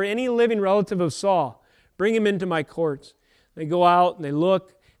says, is there any living relative of Saul? Bring him into my courts. They go out and they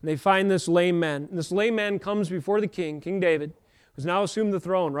look and they find this lame man. And this lame man comes before the king, King David, who's now assumed the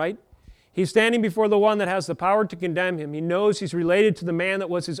throne, right? He's standing before the one that has the power to condemn him. He knows he's related to the man that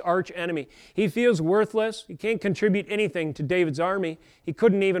was his arch enemy. He feels worthless. He can't contribute anything to David's army. He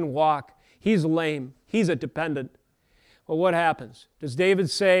couldn't even walk. He's lame. He's a dependent. Well, what happens? Does David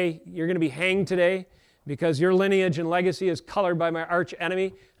say, you're going to be hanged today because your lineage and legacy is colored by my arch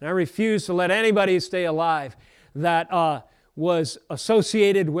enemy, and I refuse to let anybody stay alive that was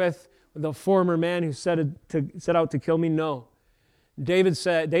associated with the former man who set out to kill me? No.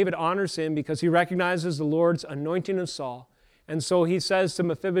 David honors him because he recognizes the Lord's anointing of Saul. And so he says to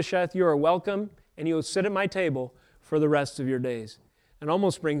Mephibosheth, you are welcome, and you will sit at my table for the rest of your days. And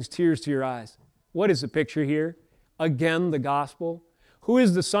almost brings tears to your eyes. What is the picture here? Again, the gospel. Who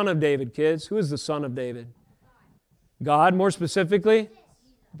is the son of David, kids? Who is the son of David? God, more specifically?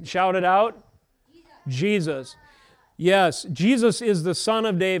 Shout it out. Jesus. Yes, Jesus is the son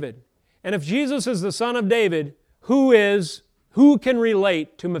of David. And if Jesus is the son of David, who can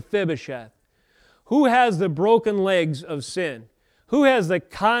relate to Mephibosheth? Who has the broken legs of sin? Who has the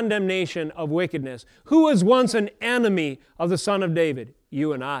condemnation of wickedness? Who was once an enemy of the Son of David?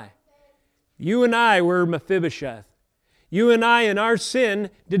 You and I. You and I were Mephibosheth. You and I in our sin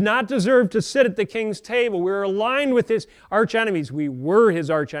did not deserve to sit at the king's table. We were aligned with his archenemies. We were his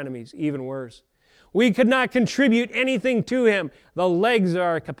archenemies, even worse. We could not contribute anything to him. The legs are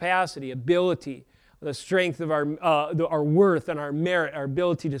our capacity, ability, the strength of our worth and our merit, our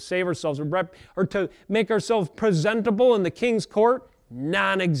ability to save ourselves or to make ourselves presentable in the king's court,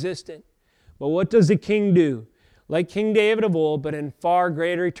 non-existent. But what does the king do? Like King David of old, but in far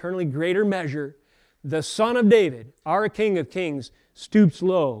greater, eternally greater measure, the Son of David, our King of Kings, stoops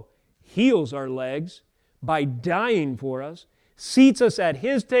low, heals our legs by dying for us, seats us at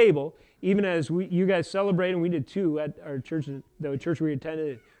his table, even as you guys celebrate, and we did too at our church, the church we attended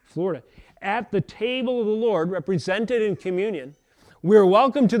in Florida. At the table of the Lord, represented in communion, we're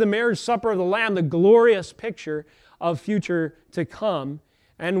welcome to the marriage supper of the Lamb, the glorious picture of future to come.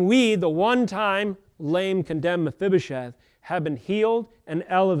 And we, the one-time lame, condemned Mephibosheth, have been healed and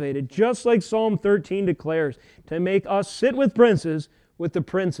elevated, just like Psalm 13 declares, to make us sit with princes, with the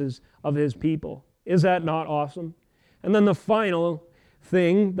princes of his people. Is that not awesome? And then the final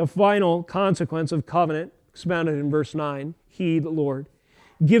thing, the final consequence of covenant, expounded in verse 9, he, the Lord,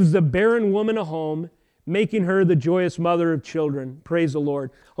 gives the barren woman a home, making her the joyous mother of children. Praise the Lord.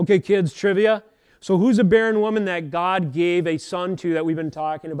 Okay, kids, trivia. So who's a barren woman that God gave a son to that we've been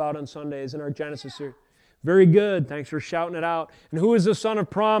talking about on Sundays in our Genesis series? Very good. Thanks for shouting it out. And who is the son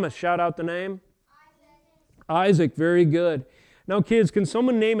of promise? Shout out the name. Isaac. Very good. Now, kids, can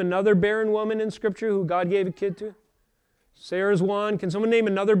someone name another barren woman in Scripture who God gave a kid to? Sarah's one. Can someone name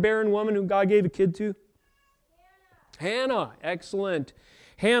another barren woman who God gave a kid to? Hannah. Excellent.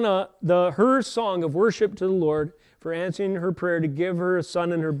 Hannah, her song of worship to the Lord for answering her prayer to give her a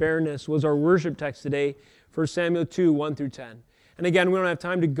son in her barrenness was our worship text today, 1 Samuel 2, 1 through 10. And again, we don't have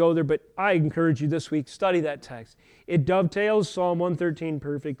time to go there, but I encourage you this week, study that text. It dovetails Psalm 113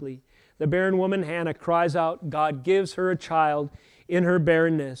 perfectly. The barren woman, Hannah, cries out. God gives her a child in her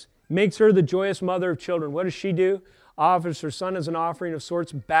barrenness, makes her the joyous mother of children. What does she do? Offers her son as an offering of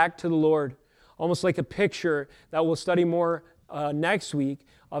sorts back to the Lord, almost like a picture that we'll study more next week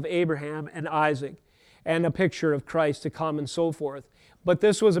of Abraham and Isaac, and a picture of Christ to come and so forth. But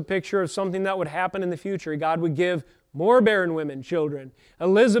this was a picture of something that would happen in the future. God would give more barren women children.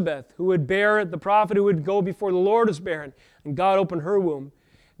 Elizabeth, who would bear the prophet who would go before the Lord, was barren, and God opened her womb.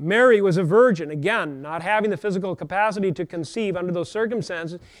 Mary was a virgin, again, not having the physical capacity to conceive under those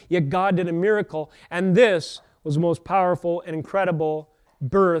circumstances, yet God did a miracle, and this was the most powerful and incredible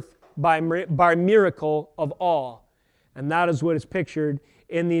birth by miracle of all. And that is what is pictured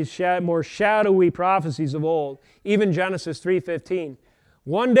in these more shadowy prophecies of old. Even Genesis 3:15.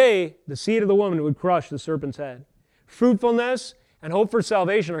 One day, the seed of the woman would crush the serpent's head. Fruitfulness and hope for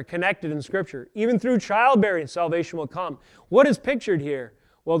salvation are connected in Scripture. Even through childbearing, salvation will come. What is pictured here?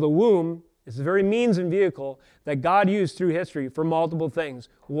 Well, the womb is the very means and vehicle that God used through history for multiple things.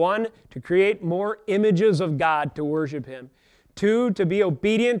 One, to create more images of God to worship Him. Two, to be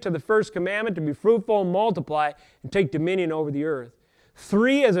obedient to the first commandment, to be fruitful and multiply and take dominion over the earth.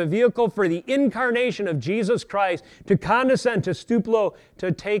 Three, as a vehicle for the incarnation of Jesus Christ, to condescend, to stoop low,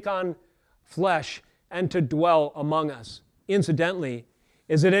 to take on flesh, and to dwell among us. Incidentally,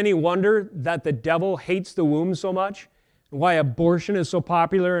 is it any wonder that the devil hates the womb so much? And why abortion is so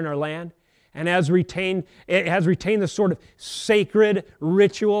popular in our land? And it has retained the sort of sacred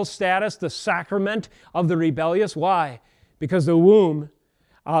ritual status, the sacrament of the rebellious. Why? Because the womb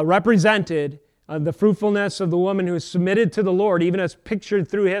represented the fruitfulness of the woman who is submitted to the Lord, even as pictured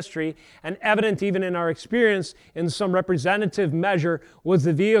through history, and evident even in our experience in some representative measure, was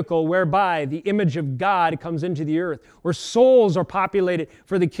the vehicle whereby the image of God comes into the earth, where souls are populated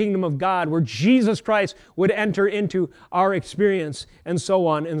for the kingdom of God, where Jesus Christ would enter into our experience, and so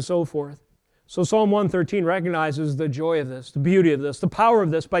on and so forth. So Psalm 113 recognizes the joy of this, the beauty of this, the power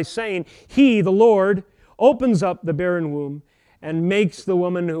of this by saying, He, the Lord, opens up the barren womb and makes the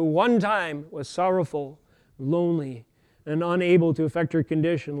woman who one time was sorrowful, lonely, and unable to affect her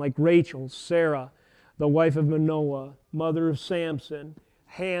condition, like Rachel, Sarah, the wife of Manoah, mother of Samson,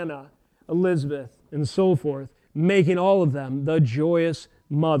 Hannah, Elizabeth, and so forth, making all of them the joyous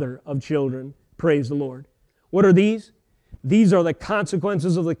mother of children. Praise the Lord. What are these? These are the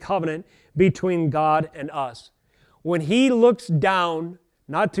consequences of the covenant between God and us. When He looks down,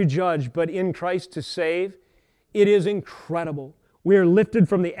 not to judge, but in Christ to save, it is incredible. We are lifted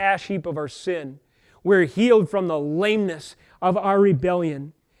from the ash heap of our sin. We're healed from the lameness of our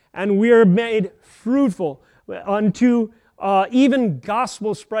rebellion. And we are made fruitful unto even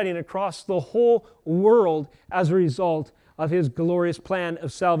gospel spreading across the whole world as a result of His glorious plan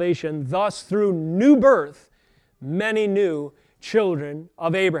of salvation. Thus, through new birth, many new children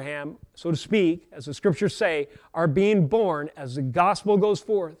of Abraham, so to speak, as the scriptures say, are being born as the gospel goes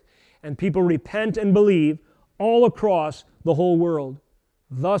forth and people repent and believe all across the whole world,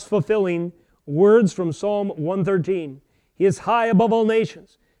 thus fulfilling words from Psalm 113. He is high above all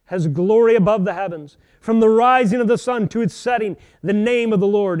nations, has glory above the heavens. From the rising of the sun to its setting, the name of the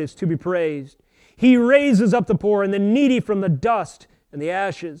Lord is to be praised. He raises up the poor and the needy from the dust and the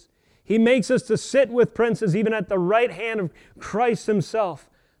ashes. He makes us to sit with princes, even at the right hand of Christ himself.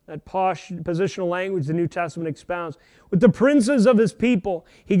 That posh positional language the New Testament expounds. With the princes of his people,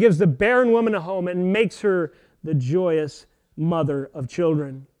 he gives the barren woman a home and makes her the joyous mother of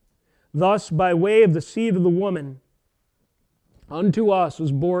children. Thus, by way of the seed of the woman, unto us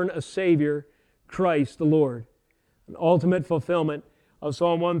was born a Savior, Christ the Lord. An ultimate fulfillment of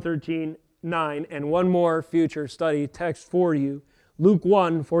Psalm 113:9, and one more future study text for you, Luke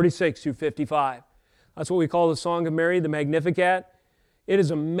 1:46-55. That's what we call the Song of Mary, the Magnificat. It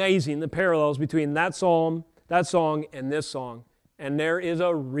is amazing the parallels between that psalm, that song, and this song. And there is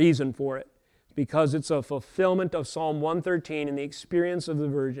a reason for it, because it's a fulfillment of Psalm 113 in the experience of the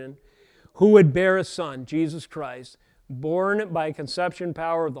Virgin, who would bear a son, Jesus Christ, born by conception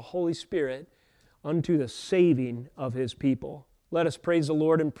power of the Holy Spirit unto the saving of his people. Let us praise the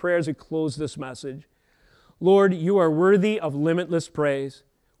Lord in prayer as we close this message. Lord, you are worthy of limitless praise.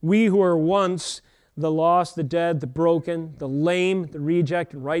 We who are once the lost, the dead, the broken, the lame, the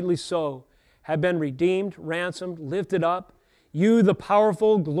reject, and rightly so, have been redeemed, ransomed, lifted up. You, the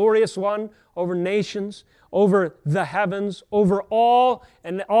powerful, glorious one, over nations, over the heavens, over all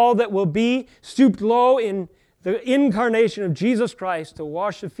and all that will be, stooped low in the incarnation of Jesus Christ to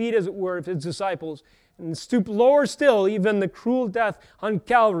wash the feet, as it were, of his disciples, and stooped lower still, even the cruel death on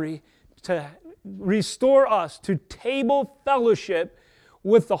Calvary, to restore us to table fellowship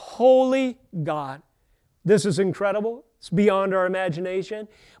with the holy God. This is incredible. It's beyond our imagination.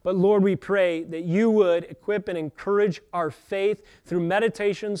 But Lord, we pray that you would equip and encourage our faith through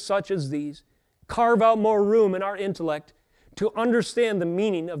meditations such as these. Carve out more room in our intellect to understand the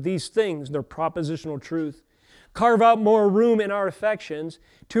meaning of these things, their propositional truth. Carve out more room in our affections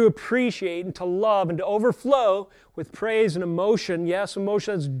to appreciate and to love and to overflow with praise and emotion. Yes,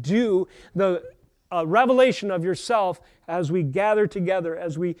 emotion that's due the revelation of yourself as we gather together,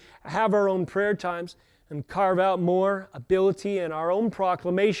 as we have our own prayer times, and carve out more ability in our own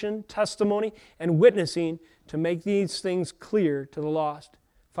proclamation, testimony, and witnessing to make these things clear to the lost.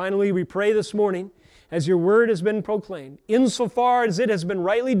 Finally, we pray this morning, as your word has been proclaimed, insofar as it has been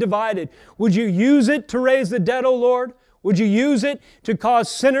rightly divided, would you use it to raise the dead, O Lord? Would you use it to cause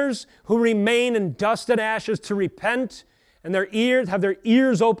sinners who remain in dust and ashes to repent and have their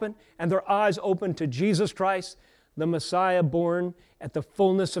ears open and their eyes open to Jesus Christ, the Messiah born at the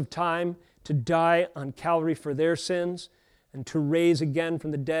fullness of time to die on Calvary for their sins and to raise again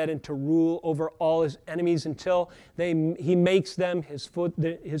from the dead and to rule over all his enemies until he makes them his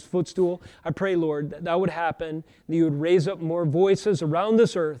footstool. I pray, Lord, that would happen, that you would raise up more voices around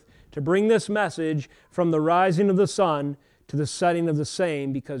this earth to bring this message from the rising of the sun to the setting of the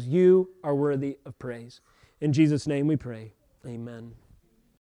same, because you are worthy of praise. In Jesus' name we pray. Amen.